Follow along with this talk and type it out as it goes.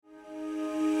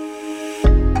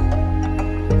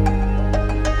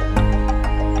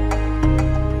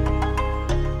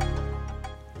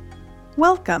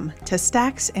Welcome to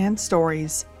Stacks and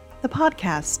Stories, the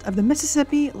podcast of the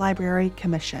Mississippi Library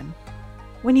Commission.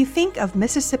 When you think of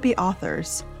Mississippi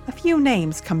authors, a few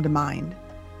names come to mind.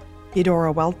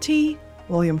 Eudora Welty,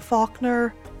 William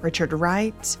Faulkner, Richard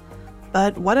Wright.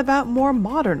 But what about more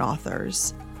modern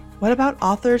authors? What about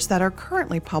authors that are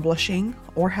currently publishing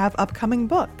or have upcoming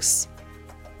books?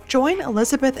 Join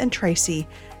Elisabeth and Tracy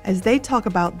as they talk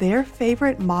about their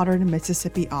favorite modern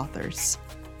Mississippi authors.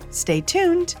 Stay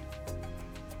tuned!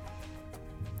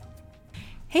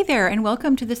 Hey there, and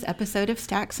welcome to this episode of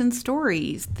Stacks and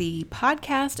Stories, the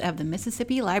podcast of the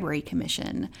Mississippi Library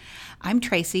Commission. I'm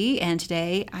Tracy, and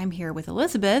today I'm here with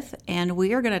Elisabeth, and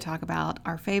we are going to talk about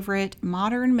our favorite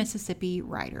modern Mississippi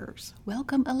writers.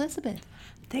 Welcome, Elisabeth.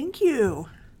 Thank you.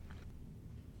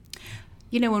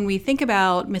 You know, when we think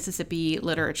about Mississippi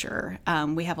literature,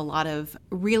 we have a lot of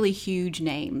really huge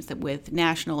names that with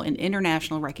national and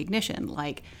international recognition,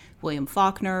 like William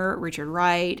Faulkner, Richard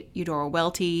Wright, Eudora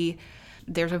Welty.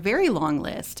 There's a very long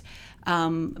list,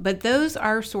 but those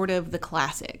are sort of the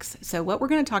classics. So what we're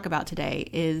going to talk about today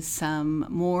is some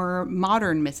more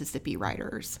modern Mississippi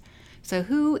writers. So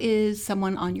who is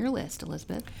someone on your list,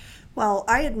 Elisabeth? Well,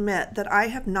 I admit that I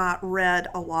have not read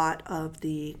a lot of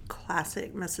the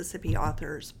classic Mississippi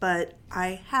authors, but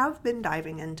I have been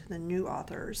diving into the new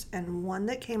authors, and one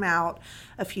that came out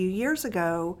a few years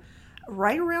ago,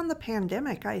 right around the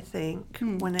pandemic, I think,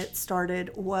 when it started,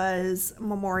 was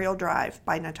Memorial Drive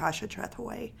by Natasha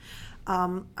Tretheway.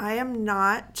 I am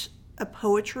not a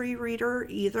poetry reader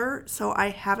either, so I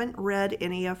haven't read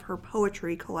any of her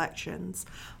poetry collections,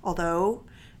 although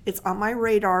it's on my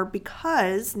radar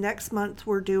because next month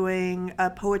we're doing a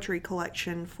poetry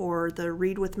collection for the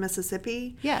Read with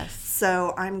Mississippi. Yes.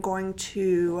 So I'm going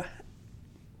to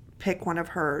pick one of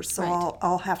hers. So Right.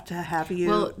 I'll have to have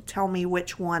you tell me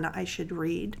which one I should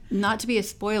read. Not to be a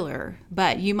spoiler,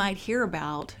 but you might hear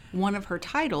about one of her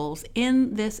titles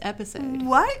in this episode.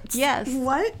 What? Yes.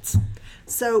 What?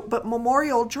 So, but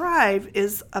Memorial Drive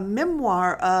is a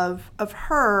memoir of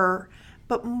her,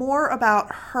 but more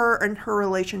about her and her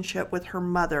relationship with her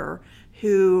mother,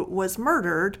 who was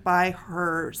murdered by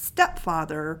her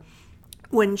stepfather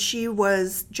when she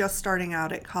was just starting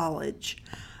out at college.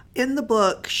 In the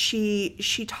book, she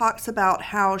talks about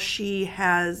how she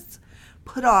has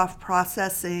put off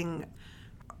processing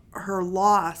her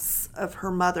loss of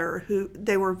her mother, who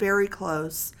they were very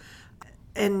close.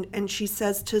 And she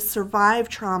says to survive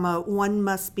trauma, one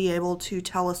must be able to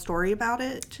tell a story about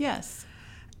it. Yes.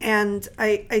 And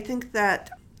I think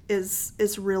that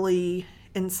is really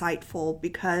insightful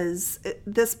because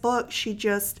this book, she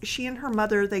and her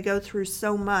mother, they go through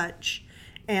so much,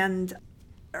 and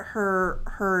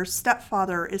her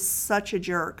stepfather is such a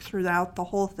jerk throughout the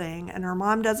whole thing, and her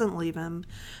mom doesn't leave him.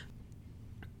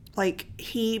 Like,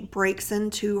 he breaks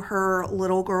into her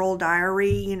little girl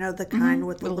diary, you know, the kind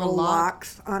with the little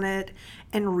locks on it,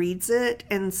 and reads it.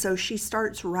 And so she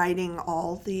starts writing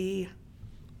all the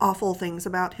awful things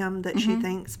about him that she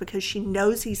thinks, because she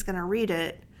knows he's going to read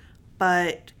it,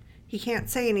 but he can't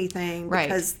say anything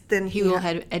because then he will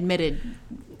have admitted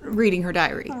reading her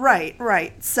diary.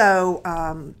 Right. So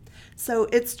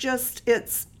it's just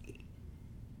it's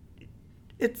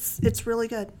really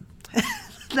good.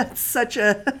 That's such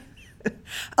a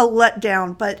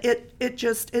letdown, but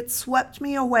it swept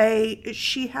me away.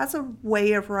 She has a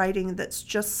way of writing that's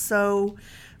just so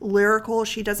lyrical.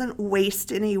 She doesn't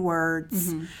waste any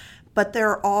words. But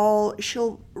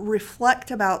she'll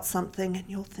reflect about something and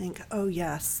you'll think, oh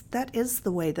yes, that is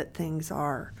the way that things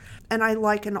are. And I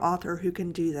like an author who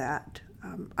can do that.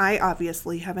 I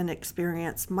obviously haven't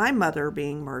experienced my mother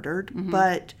being murdered,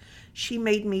 but she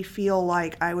made me feel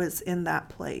like I was in that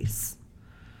place.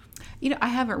 You know, I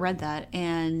haven't read that,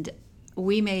 and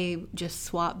we may just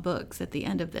swap books at the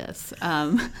end of this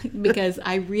because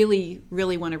I really,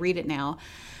 really want to read it now.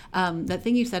 That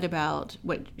thing you said about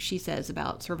what she says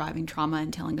about surviving trauma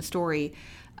and telling a story,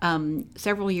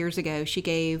 several years ago, she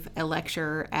gave a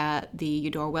lecture at the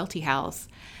Eudora Welty house.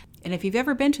 And if you've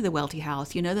ever been to the Welty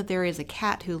house, you know that there is a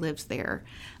cat who lives there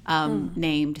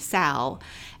named Sal.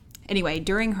 Anyway,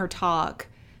 during her talk,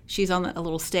 she's on a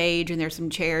little stage and there's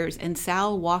some chairs, and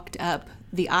Sal walked up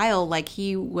the aisle like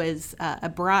he was a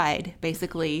bride,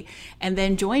 basically, and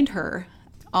then joined her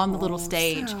on the little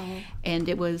stage. Sal. And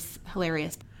it was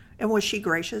hilarious. And was she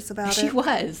gracious about it? She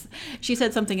was. She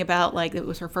said something about, like, it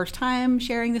was her first time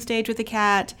sharing the stage with a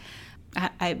cat.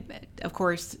 I of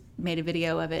course, made a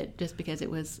video of it just because it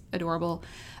was adorable.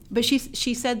 But she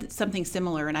said something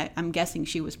similar, and I'm guessing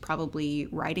she was probably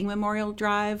writing Memorial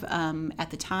Drive at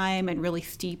the time and really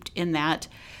steeped in that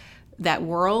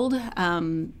world.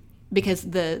 because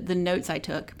the notes I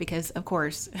took, because of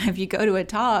course, if you go to a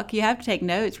talk, you have to take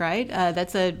notes, right?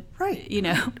 That's a,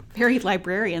 very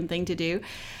librarian thing to do.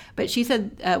 But she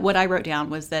said what I wrote down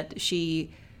was that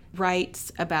she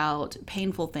writes about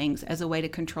painful things as a way to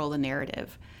control the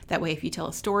narrative. That way, if you tell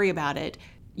a story about it,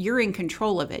 you're in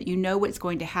control of it. You know what's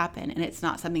going to happen, and it's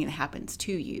not something that happens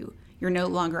to you. You're no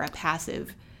longer a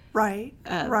passive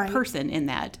person in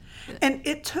that. And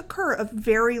it took her a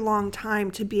very long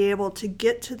time to be able to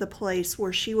get to the place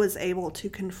where she was able to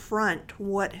confront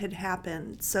what had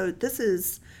happened. So this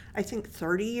is, I think,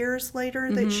 30 years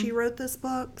later that she wrote this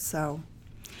book. So,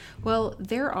 well,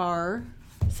 there are,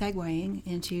 segueing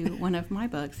into one of my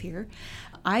books here,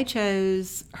 I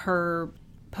chose her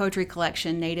poetry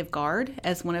collection, Native Guard,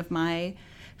 as one of my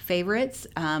favorites.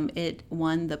 It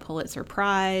won the Pulitzer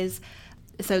Prize.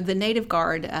 So the Native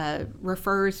Guard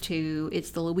refers to,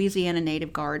 it's the Louisiana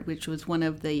Native Guard, which was one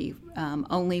of the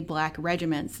only black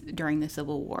regiments during the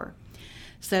Civil War.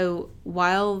 So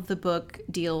while the book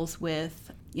deals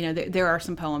with, there are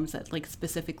some poems that like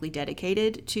specifically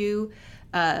dedicated to,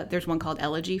 there's one called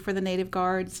Elegy for the Native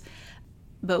Guards.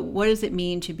 But what does it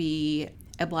mean to be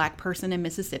a black person in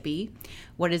Mississippi?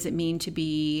 What does it mean to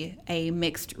be a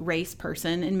mixed race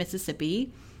person in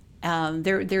Mississippi?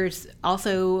 There's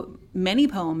also many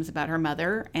poems about her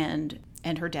mother and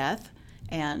her death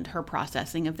and her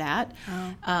processing of that.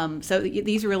 So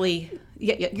these really,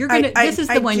 you're gonna. This is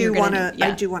the one you're gonna.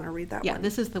 I do want to read that one. Yeah,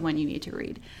 this is the one you need to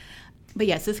read. But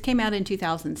yes, this came out in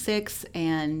 2006,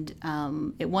 and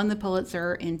it won the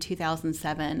Pulitzer in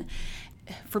 2007.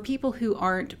 For people who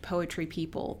aren't poetry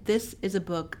people, this is a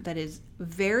book that is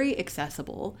very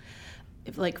accessible.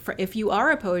 If you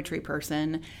are a poetry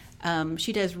person,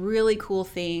 she does really cool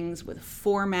things with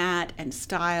format and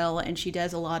style, and she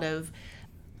does a lot of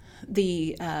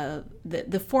the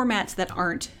formats that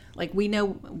aren't like we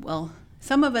know. Well,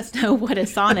 some of us know what a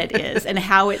sonnet is and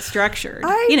how it's structured.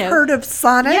 I've heard of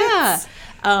sonnets.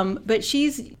 Yeah, but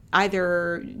she's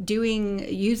either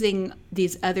using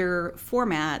these other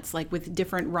formats, like with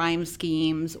different rhyme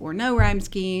schemes or no rhyme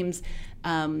schemes,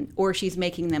 or she's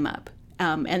making them up.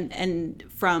 And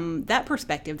from that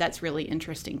perspective, that's really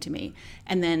interesting to me.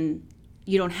 And then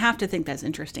you don't have to think that's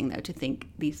interesting, though, to think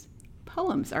these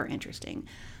poems are interesting.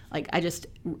 Like I just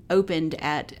opened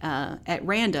at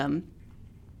random,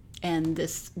 and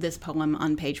this poem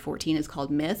on page 14 is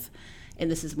called Myth. And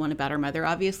this is one about her mother,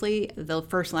 obviously. The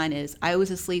first line is, "I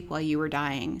was asleep while you were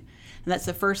dying." And that's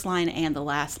the first line and the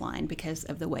last line because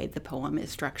of the way the poem is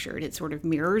structured. It sort of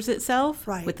mirrors itself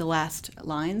with the last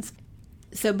lines.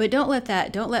 So, but don't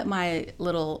let my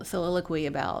little soliloquy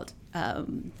about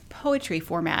poetry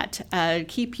format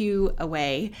keep you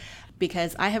away,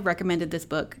 because I have recommended this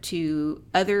book to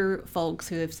other folks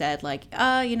who have said like,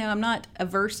 I'm not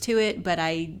averse to it, but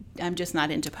I'm just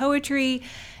not into poetry.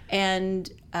 And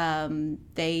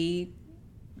they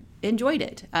enjoyed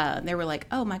it. They were like,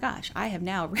 oh my gosh, I have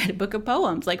now read a book of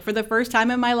poems, like for the first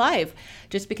time in my life,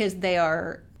 just because they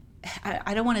are,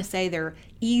 I don't want to say they're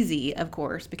easy, of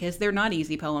course, because they're not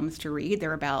easy poems to read.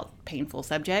 They're about painful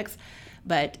subjects.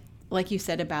 But like you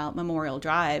said about Memorial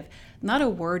Drive, not a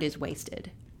word is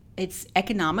wasted. It's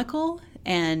economical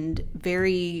and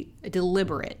very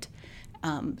deliberate.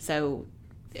 So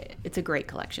it's a great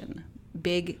collection.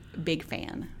 Big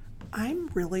fan. I'm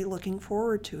really looking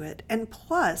forward to it. And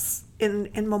plus, in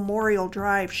Memorial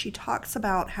Drive, she talks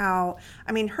about how,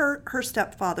 her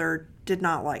stepfather did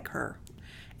not like her.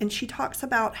 And she talks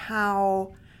about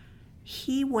how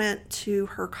he went to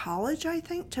her college, I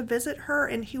think, to visit her,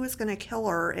 and he was going to kill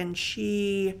her, and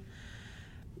he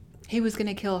was going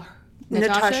to kill her.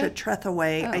 Natasha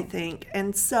Tretheway, I think.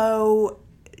 And so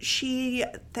she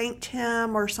thanked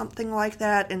him or something like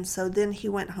that, and so then he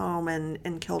went home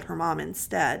and killed her mom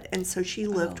instead. And so she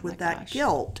lived with that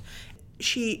guilt.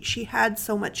 She had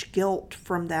so much guilt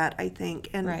from that, I think.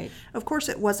 And of course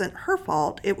it wasn't her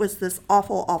fault. It was this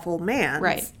awful, awful man.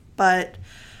 Right. But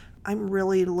I'm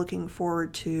really looking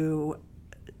forward to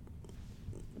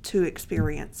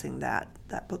experiencing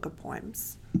that book of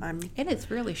poems. And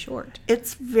it's really short.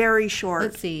 It's very short.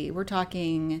 Let's see. We're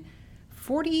talking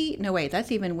 40. No, wait.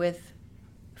 That's even with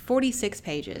 46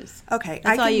 pages. Okay,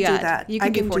 that's I all can you do got. that. You can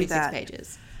I do can 46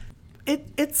 pages.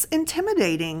 It's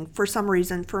intimidating for some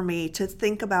reason for me to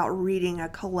think about reading a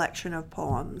collection of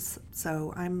poems.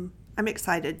 So I'm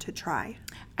excited to try.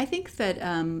 I think that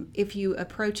if you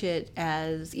approach it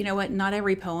as, not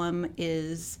every poem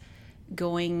is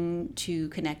going to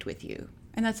connect with you,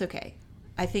 and that's okay.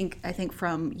 I think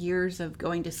from years of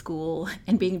going to school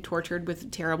and being tortured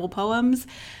with terrible poems,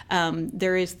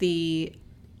 there is the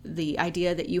the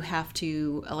idea that you have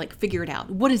to like figure it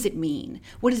out. What does it mean?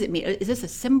 What does it mean? Is this a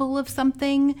symbol of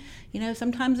something? You know,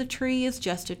 sometimes a tree is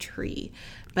just a tree.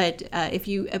 But if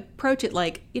you approach it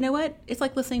like, you know what? It's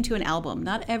like listening to an album.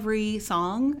 Not every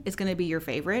song is going to be your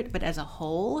favorite, but as a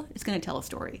whole, it's going to tell a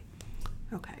story.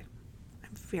 Okay.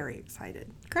 I'm very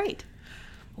excited. Great.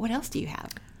 What else do you have?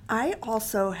 I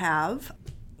also have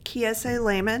Kiese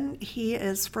Laymon. He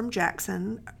is from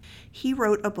Jackson. He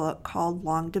wrote a book called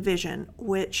Long Division,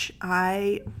 which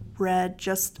I read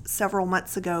just several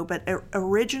months ago, but it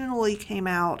originally came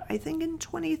out, I think, in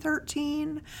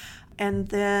 2013. And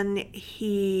then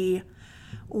he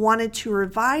wanted to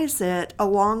revise it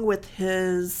along with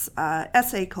his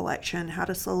essay collection, How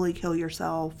to Slowly Kill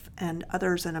Yourself and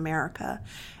Others in America.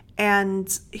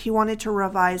 And he wanted to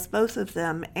revise both of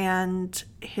them. And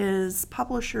his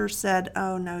publisher said,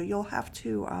 oh, no, you'll have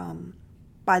to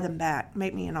buy them back.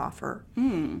 Make me an offer.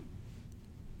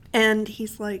 And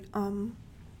he's like,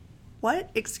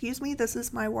 what? Excuse me? This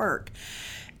is my work.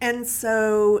 And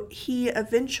so he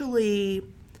eventually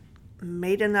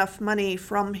made enough money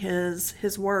from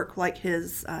his work, like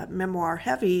his memoir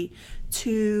Heavy,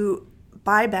 to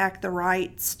buy back the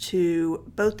rights to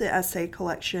both the essay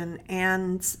collection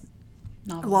and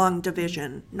Long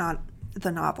Division, not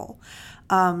the novel.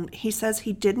 He says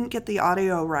he didn't get the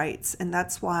audio rights, and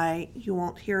that's why you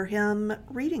won't hear him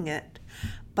reading it.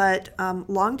 But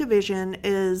Long Division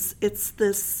it's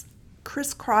this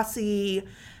crisscrossy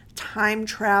time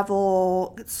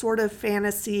travel, sort of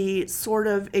fantasy, sort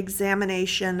of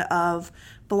examination of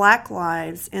Black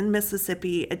lives in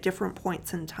Mississippi at different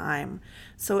points in time.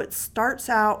 So it starts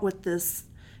out with this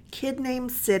kid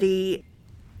named City.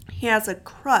 He has a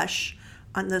crush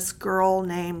on this girl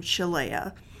named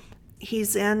Shalea.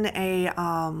 He's in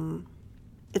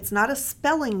it's not a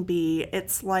spelling bee,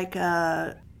 it's like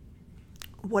a,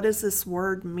 what does this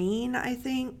word mean, I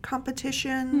think,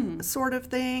 competition sort of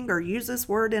thing, or use this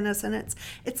word in a sentence.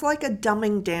 It's like a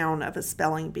dumbing down of a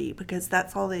spelling bee, because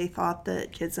that's all they thought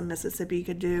that kids in Mississippi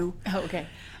could do. Oh, okay.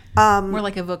 More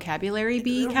like a vocabulary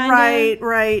bee kind of?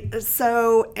 Right.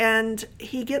 So, and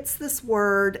he gets this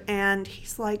word, and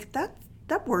he's like, that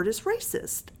word is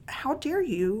racist. How dare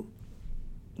you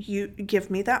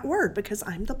give me that word, because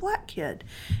I'm the Black kid.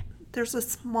 There's a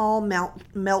small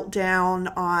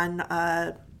meltdown on,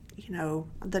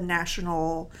 the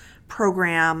national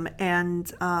program,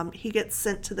 and he gets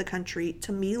sent to the country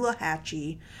to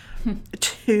Meelahatchie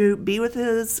to be with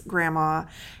his grandma,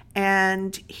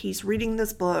 and he's reading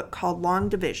this book called Long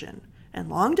Division. And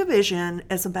Long Division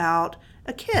is about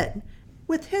a kid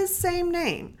with his same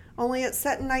name, only it's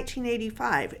set in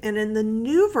 1985. And in the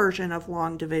new version of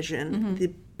Long Division,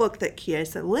 the book that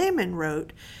Kiese Laymon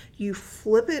wrote, you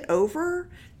flip it over,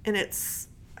 and it's,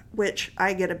 which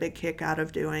I get a big kick out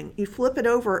of doing, you flip it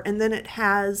over, and then it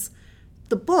has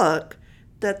the book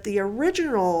that the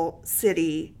original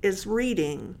City is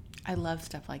reading. I love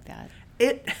stuff like that.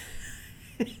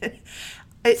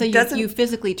 So you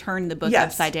physically turn the book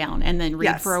upside down and then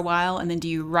read for a while, and then do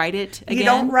you write it again? You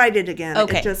don't write it again.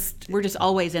 Okay. We're just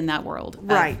always in that world.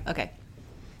 Right. Okay.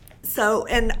 So,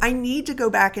 and I need to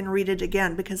go back and read it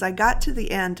again, because I got to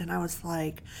the end and I was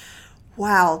like,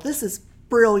 wow, this is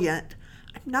brilliant.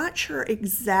 I'm not sure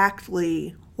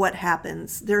exactly what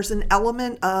happens. There's an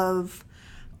element of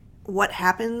what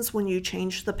happens when you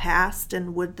change the past,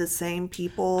 and would the same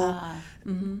people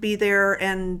be there,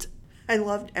 and I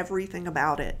loved everything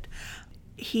about it.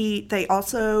 They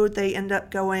end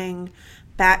up going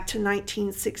back to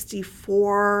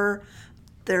 1964.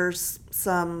 There's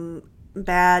some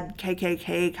bad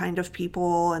KKK kind of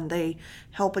people, and they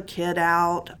help a kid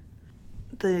out.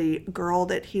 The girl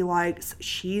that he likes,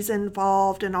 she's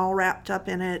involved and all wrapped up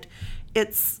in it.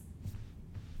 It's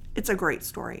a great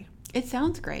story. It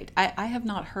sounds great. I have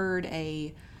not heard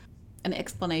an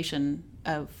explanation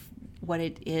of what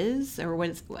it is, or what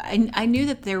it's. I knew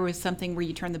that there was something where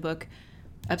you turn the book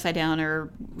upside down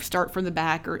or start from the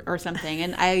back or something,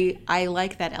 and I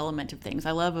like that element of things.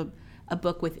 I love a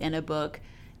book within a book,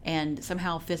 and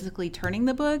somehow physically turning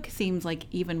the book seems like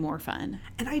even more fun.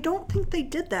 And I don't think they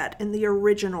did that in the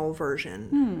original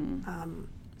version.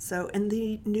 So, and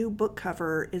the new book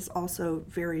cover is also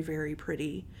very, very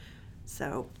pretty.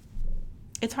 So,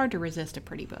 it's hard to resist a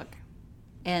pretty book.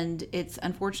 And it's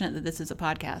unfortunate that this is a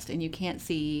podcast and you can't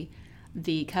see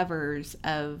the covers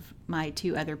of my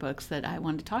two other books that I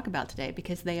wanted to talk about today,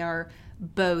 because they are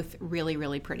both really,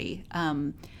 really pretty.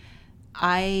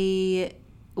 I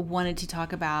wanted to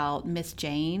talk about Miss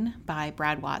Jane by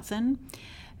Brad Watson.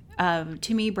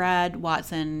 To me, Brad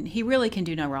Watson, he really can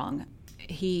do no wrong.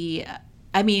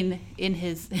 In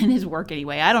his work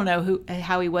anyway. I don't know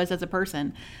how he was as a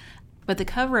person, But the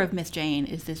cover of Miss Jane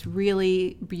is this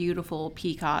really beautiful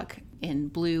peacock in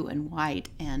blue and white,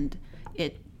 and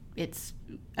it's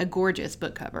a gorgeous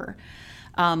book cover.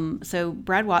 So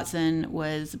Brad Watson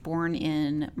was born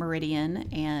in Meridian,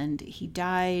 and he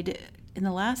died in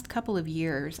the last couple of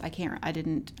years. I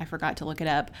forgot to look it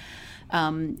up.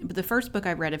 But the first book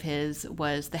I read of his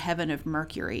was The Heaven of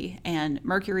Mercury. And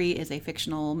Mercury is a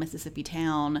fictional Mississippi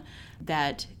town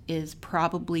that is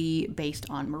probably based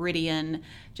on Meridian,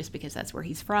 just because that's where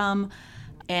he's from.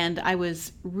 And I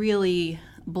was really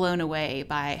blown away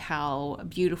by how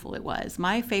beautiful it was.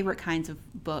 My favorite kinds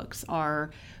of books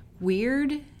are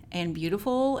weird and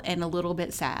beautiful and a little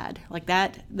bit sad. Like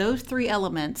that, those three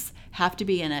elements have to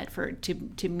be in it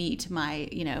to meet my,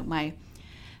 my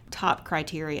top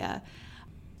criteria.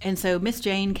 And so Miss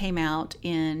Jane came out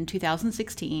in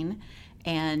 2016,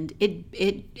 and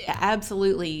it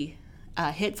absolutely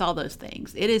hits all those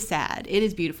things. It is sad, it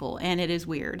is beautiful, and it is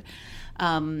weird.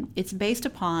 It's based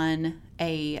upon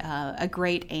a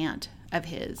great aunt of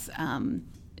his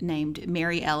named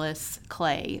Mary Ellis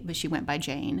Clay, but she went by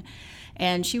Jane.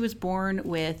 And she was born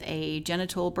with a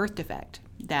genital birth defect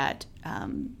that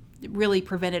really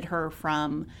prevented her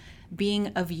from being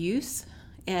of use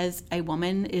as a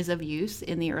woman is of use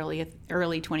in the early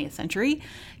 20th century.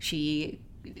 She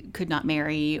could not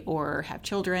marry or have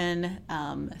children,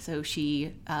 so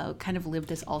she kind of lived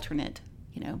this alternate,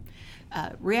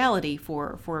 reality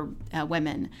for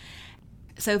women.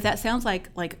 So if that sounds like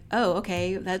oh,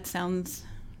 okay, that sounds,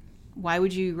 why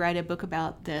would you write a book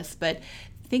about this? But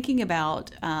thinking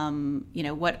about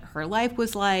what her life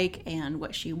was like and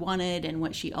what she wanted and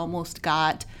what she almost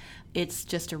got, it's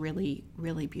just a really,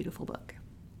 really beautiful book.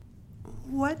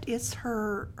 What is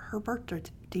her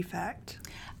birth defect?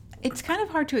 It's kind of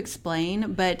hard to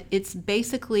explain, but it's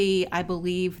basically, I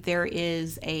believe there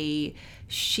is a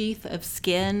sheath of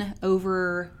skin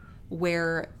over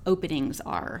where openings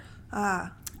are.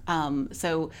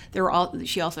 So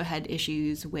she also had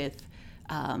issues with,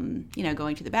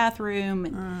 going to the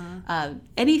bathroom.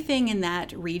 Anything in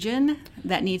that region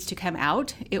that needs to come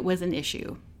out, it was an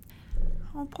issue.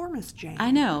 Oh, poor Miss Jane.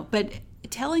 I know, but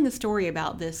telling a story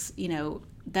about this,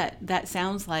 that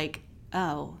sounds like,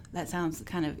 oh, that sounds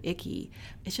kind of icky.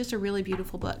 It's just a really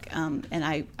beautiful book. And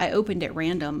I opened at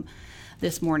random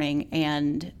this morning,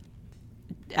 and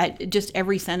just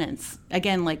every sentence,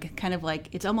 again,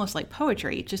 it's almost like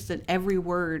poetry, just that every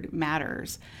word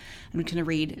matters. I'm going to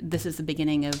read, this is the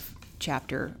beginning of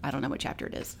chapter, I don't know what chapter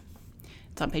it is.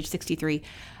 It's on page 63.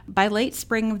 By late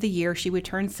spring of the year she would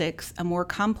turn 6, a more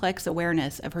complex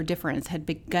awareness of her difference had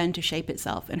begun to shape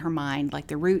itself in her mind like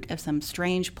the root of some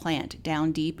strange plant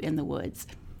down deep in the woods.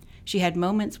 She had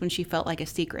moments when she felt like a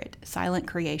secret, silent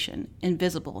creation,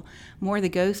 invisible, more the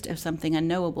ghost of something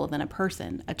unknowable than a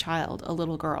person, a child, a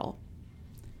little girl.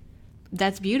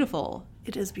 That's beautiful.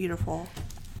 It is beautiful.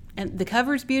 And the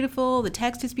cover's beautiful, the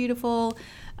text is beautiful.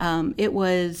 I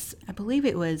believe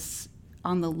it was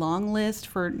on the long list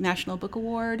for National Book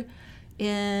Award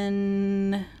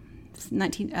in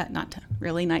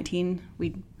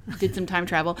we did some time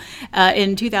travel,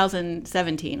 in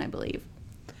 2017, I believe.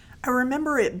 I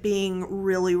remember it being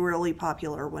really, really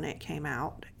popular when it came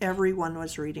out. Everyone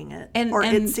was reading it. And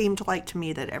it seemed like to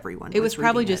me that everyone was reading it. It was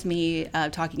probably just me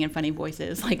talking in funny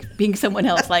voices, like being someone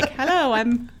else, like, hello,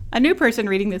 I'm a new person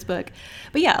reading this book.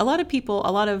 But yeah, a lot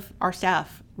of our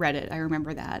staff read it. I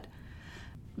remember that.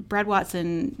 Brad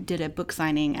Watson did a book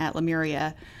signing at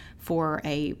Lemuria for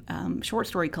a short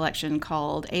story collection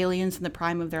called Aliens in the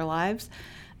Prime of Their Lives.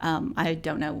 I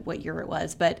don't know what year it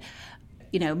was, but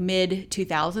mid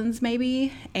 2000s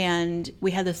maybe, and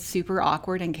we had this super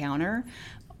awkward encounter.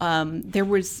 There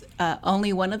was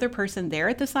only one other person there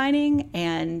at the signing,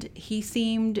 and he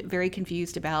seemed very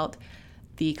confused about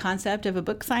the concept of a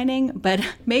book signing, but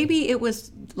maybe it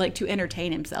was like to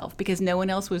entertain himself because no one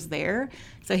else was there.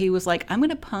 So he was like, I'm going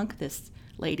to punk this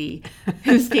lady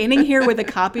who's standing here with a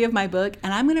copy of my book,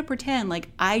 and I'm going to pretend like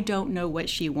I don't know what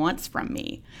she wants from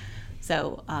me.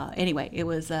 So anyway, it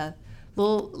was a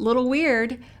little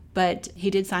weird, but he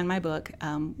did sign my book.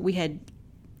 We had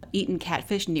eaten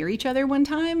catfish near each other one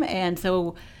time, and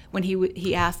so when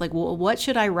he asked, like, well, what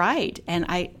should I write? And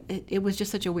it was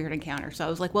just such a weird encounter. So I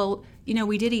was like, well,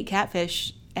 we did eat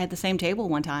catfish at the same table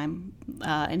one time,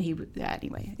 and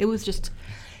anyway, it was just.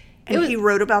 And he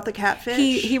wrote about the catfish?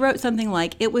 He wrote something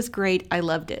like, it was great, I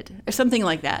loved it, or something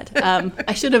like that.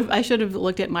 I should have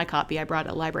looked at my copy. I brought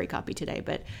a library copy today,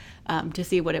 but to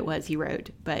see what it was he wrote.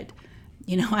 But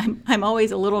I'm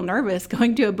always a little nervous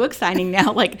going to a book signing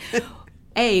now. Like,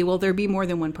 A, will there be more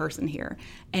than one person here?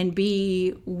 And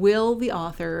B, will the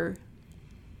author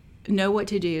know what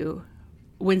to do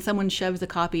when someone shoves a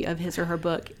copy of his or her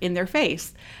book in their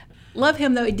face. Love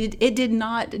him, though. It did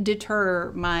not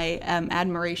deter my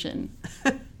admiration.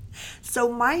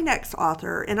 So my next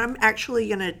author, and I'm actually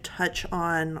going to touch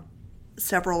on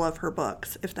several of her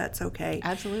books, if that's okay.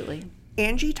 Absolutely.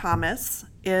 Angie Thomas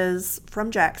is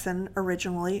from Jackson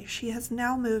originally. She has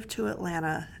now moved to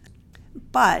Atlanta,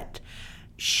 but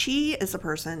she is a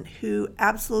person who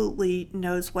absolutely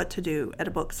knows what to do at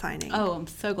a book signing. Oh, I'm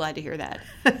so glad to hear that.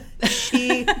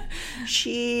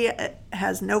 She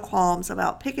has no qualms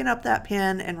about picking up that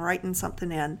pen and writing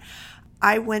something in.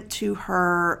 I went to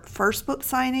her first book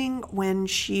signing when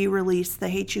she released The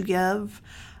Hate You Give.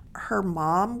 Her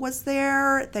mom was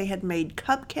there. They had made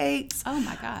cupcakes. Oh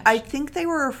my gosh. I think they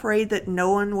were afraid that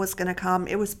no one was going to come.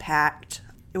 It was packed.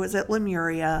 It was at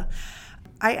Lemuria.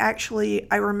 I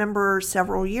remember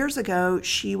several years ago,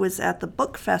 she was at the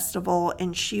book festival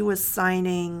and she was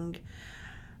signing,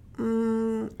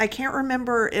 I can't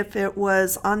remember if it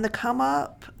was On the Come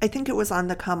Up. I think it was On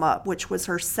the Come Up, which was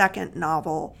her second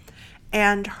novel.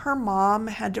 And her mom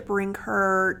had to bring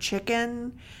her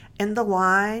chicken in the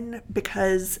line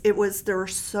because there were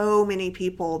so many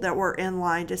people that were in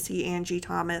line to see Angie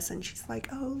Thomas, and she's like,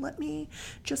 oh, let me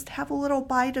just have a little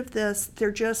bite of this.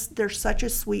 They're such a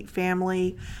sweet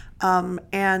family,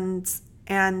 and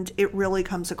it really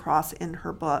comes across in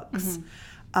her books.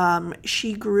 Mm-hmm.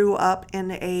 She grew up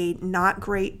in a not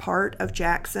great part of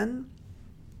Jackson.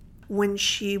 When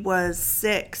she was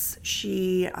 6,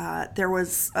 there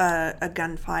was a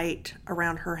gunfight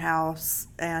around her house,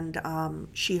 and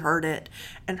she heard it.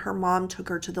 And her mom took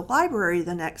her to the library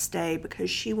the next day because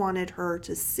she wanted her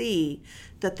to see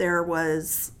that there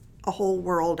was a whole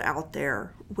world out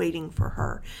there waiting for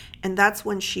her. And that's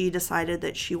when she decided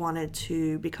that she wanted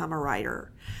to become a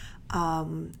writer.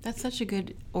 That's such a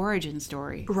good origin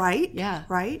story. Right? Yeah.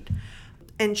 Right?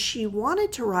 And she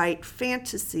wanted to write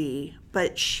fantasy,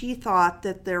 but she thought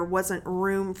that there wasn't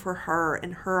room for her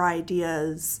and her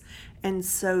ideas. And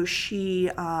so she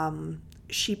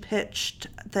pitched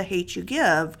The Hate You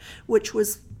Give, which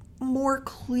was more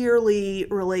clearly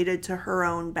related to her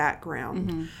own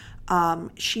background. Mm-hmm.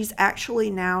 She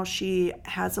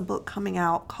has a book coming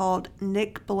out called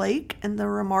Nick Blake and the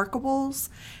Remarkables.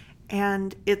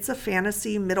 And it's a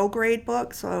fantasy middle grade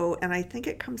book, and I think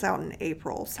it comes out in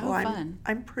April. So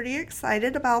I'm pretty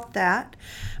excited about that.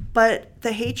 But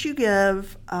The Hate You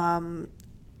Give, On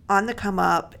the Come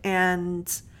Up,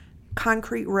 and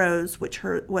Concrete Rose, which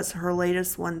was her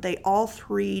latest one, they all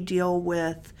three deal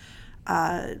with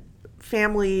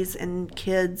families and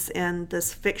kids in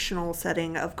this fictional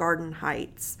setting of Garden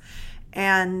Heights.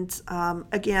 And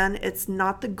again, it's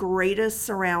not the greatest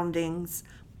surroundings,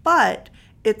 but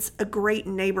it's a great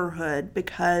neighborhood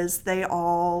because they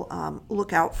all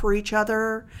look out for each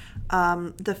other.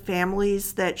 The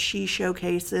families that she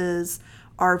showcases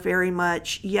are very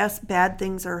much, yes, bad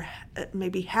things are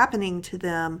maybe happening to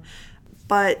them,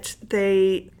 but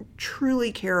they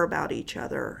truly care about each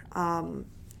other.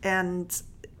 And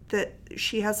that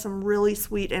she has some really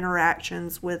sweet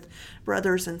interactions with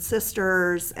brothers and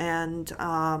sisters and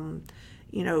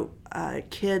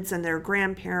kids and their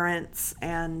grandparents,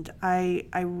 and I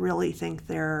really think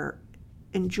they're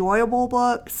enjoyable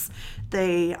books.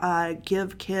 They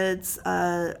give kids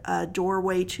a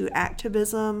doorway to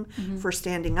activism, mm-hmm. for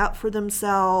standing up for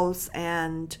themselves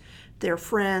and their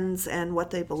friends and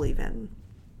what they believe in.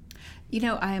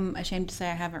 I'm ashamed to say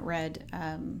I haven't read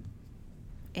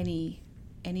any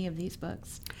of these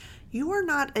books. You are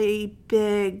not a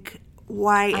big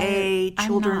YA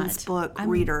children's book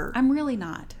reader. I'm really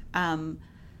not. And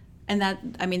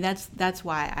that's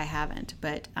why I haven't.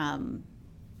 But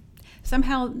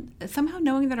somehow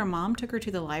knowing that her mom took her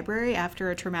to the library after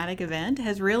a traumatic event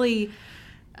has really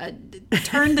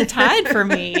turned the tide for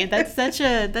me. That's such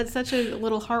a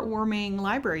little heartwarming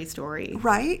library story.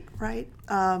 Right.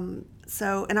 And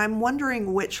I'm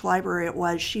wondering which library it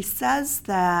was. She says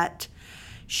that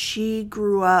she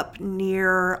grew up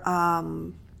near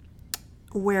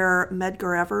where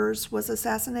Medgar Evers was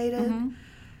assassinated. Mm-hmm.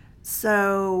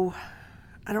 So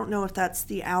I don't know if that's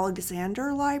the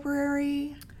Alexander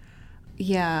Library.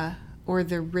 Yeah, or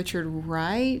the Richard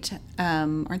Wright.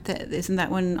 Isn't that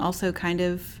one also kind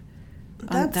of?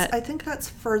 I think that's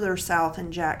further south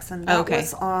in Jackson. That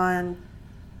was on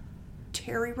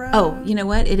Terry Road. Oh, you know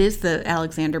what? It is the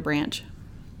Alexander branch.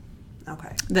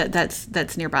 Okay.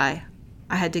 That's nearby.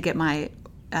 I had to get my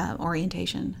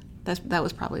orientation. That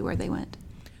was probably where they went.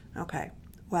 Okay.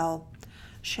 Well,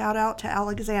 shout out to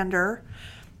Alexander.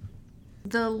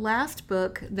 The last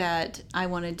book that I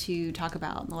wanted to talk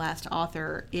about, the last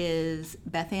author, is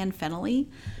Beth Ann Fennelly.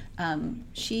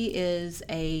 She is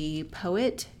a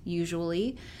poet,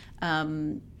 usually.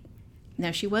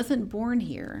 Now, she wasn't born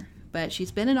here, but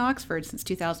she's been in Oxford since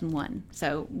 2001.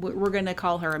 So we're going to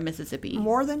call her a Mississippi.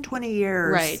 More than 20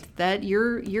 years. Right. That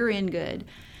you're in good.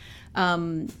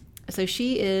 So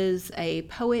she is a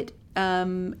poet,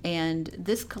 and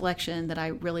this collection that I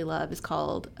really love is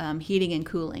called Heating and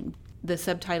Cooling. The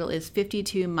subtitle is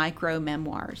 52 Micro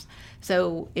Memoirs.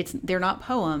 So they're not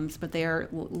poems, but they are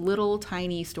little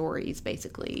tiny stories,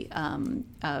 basically,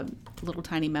 little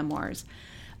tiny memoirs.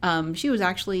 She was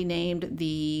actually named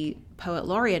the Poet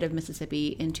Laureate of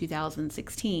Mississippi in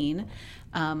 2016.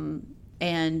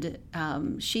 And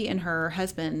she and her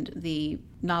husband, the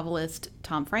novelist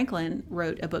Tom Franklin,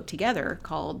 wrote a book together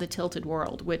called The Tilted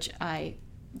World, which I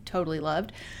totally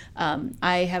loved.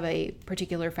 I have a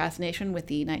particular fascination with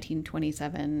the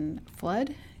 1927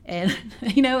 flood. And,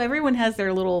 everyone has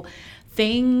their little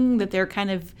thing that they're kind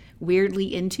of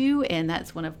weirdly into, and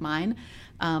that's one of mine.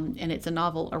 And it's a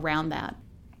novel around that.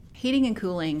 Heating and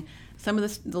Cooling, some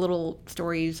of the little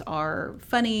stories are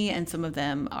funny and some of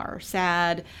them are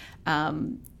sad,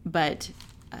 but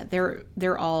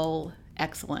they're all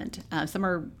excellent. Some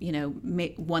are,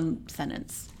 one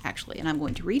sentence, actually, and I'm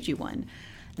going to read you one.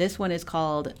 This one is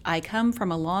called, I Come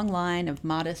from a Long Line of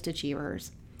Modest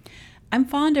Achievers. I'm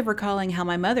fond of recalling how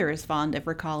my mother is fond of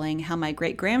recalling how my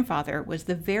great-grandfather was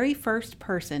the very first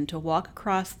person to walk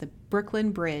across the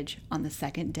Brooklyn Bridge on the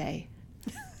second day.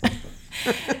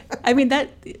 I mean,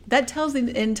 that tells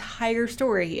the entire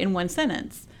story in one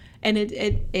sentence. And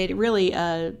it really,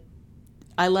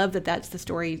 I love that that's the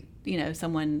story,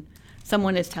 someone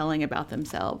is telling about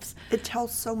themselves. It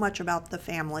tells so much about the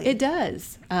family. It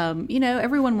does.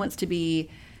 Everyone wants to be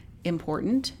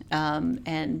important.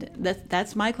 And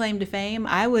that's my claim to fame.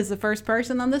 I was the first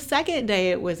person on the second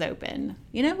day it was open.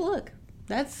 Look,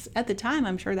 that's, at the time,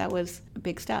 I'm sure that was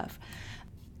big stuff.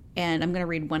 And I'm going to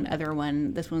read one other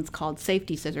one. This one's called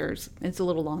Safety Scissors. It's a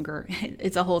little longer.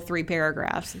 It's a whole 3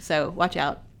 paragraphs, so watch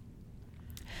out.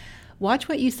 Watch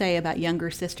what you say about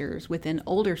younger sisters within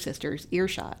older sisters'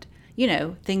 earshot.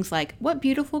 Things like, what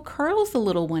beautiful curls the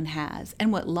little one has,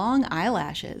 and what long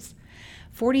eyelashes.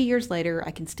 40 years later,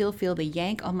 I can still feel the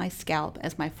yank on my scalp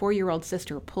as my 4-year-old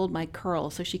sister pulled my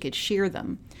curls so she could shear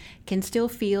them. Can still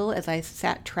feel, as I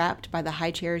sat trapped by the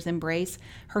high chair's embrace,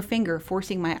 her finger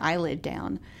forcing my eyelid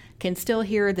down. Can still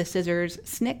hear the scissors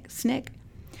snick, snick.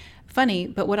 Funny,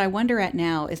 but what I wonder at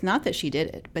now is not that she did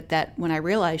it, but that when I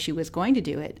realized she was going to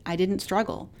do it, I didn't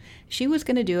struggle. She was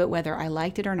going to do it whether I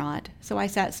liked it or not, so I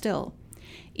sat still.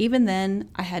 Even then,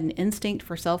 I had an instinct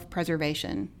for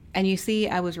self-preservation. And you see,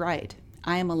 I was right.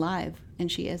 I am alive,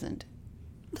 and she isn't.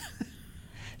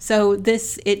 So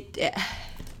that's a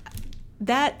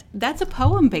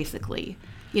poem, basically.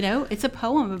 It's a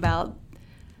poem about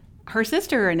her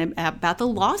sister and about the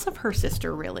loss of her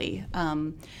sister, really.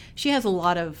 She has a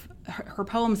lot of, her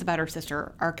poems about her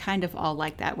sister are kind of all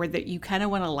like that, where you kind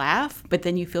of want to laugh, but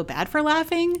then you feel bad for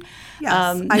laughing.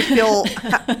 Yes,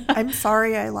 I'm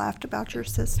sorry I laughed about your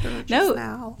sister just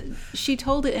now. She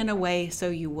told it in a way so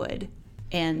you would.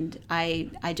 And I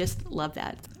just love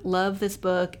that. Love this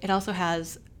book. It also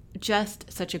has just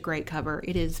such a great cover.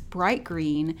 It is bright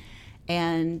green,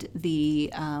 and the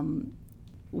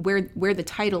where the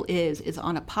title is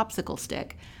on a popsicle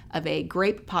stick of a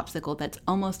grape popsicle that's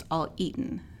almost all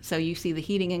eaten. So you see the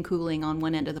heating and cooling on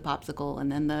one end of the popsicle, and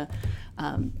then the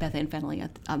Beth Ann Fennelly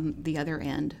on the other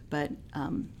end. But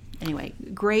anyway,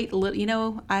 great.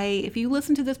 If you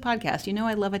listen to this podcast,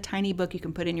 I love a tiny book you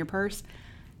can put in your purse.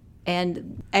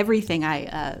 And everything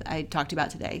I talked about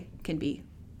today can be,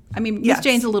 Miss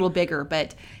Jane's a little bigger,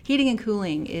 but Heating and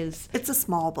Cooling it's a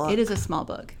small book. It is a small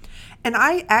book. And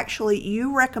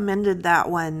you recommended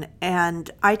that one, and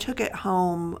I took it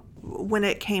home when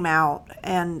it came out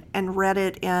and read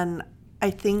it in,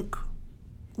 I think,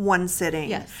 one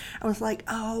sitting. Yes. I was like,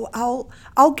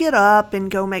 I'll get up and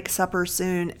go make supper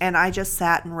soon, and I just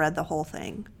sat and read the whole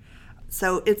thing.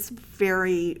 So it's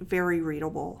very, very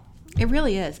readable. It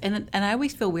really is. And I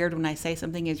always feel weird when I say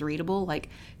something is readable, like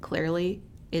clearly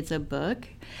it's a book,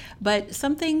 but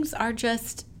some things are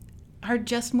just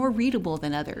more readable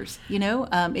than others.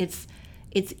 It's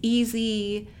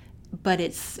easy, but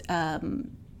it's I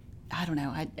don't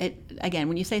know. Again,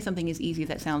 when you say something is easy,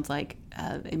 that sounds like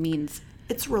it means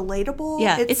it's relatable.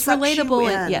 Yeah, it's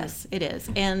relatable. Yes, it is.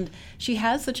 And she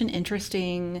has such an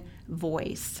interesting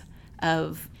voice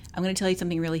of, I'm going to tell you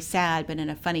something really sad, but in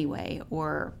a funny way,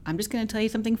 or I'm just going to tell you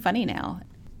something funny now.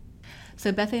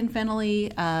 So Beth Ann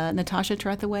Fennelly, Natasha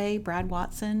Tretheway, Brad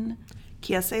Watson,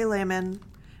 Kiese Laymon,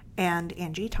 and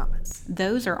Angie Thomas.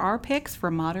 Those are our picks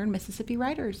for modern Mississippi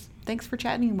writers. Thanks for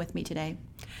chatting with me today.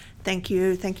 Thank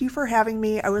you. Thank you for having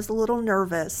me. I was a little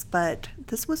nervous, but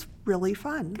this was really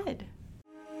fun. Good.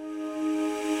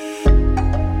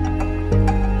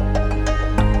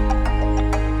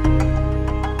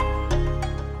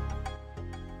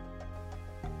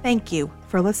 Thank you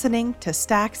for listening to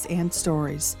Stacks and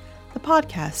Stories, the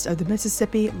podcast of the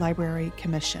Mississippi Library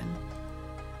Commission.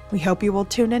 We hope you will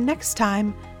tune in next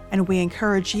time, and we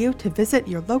encourage you to visit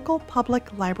your local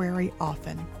public library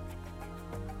often.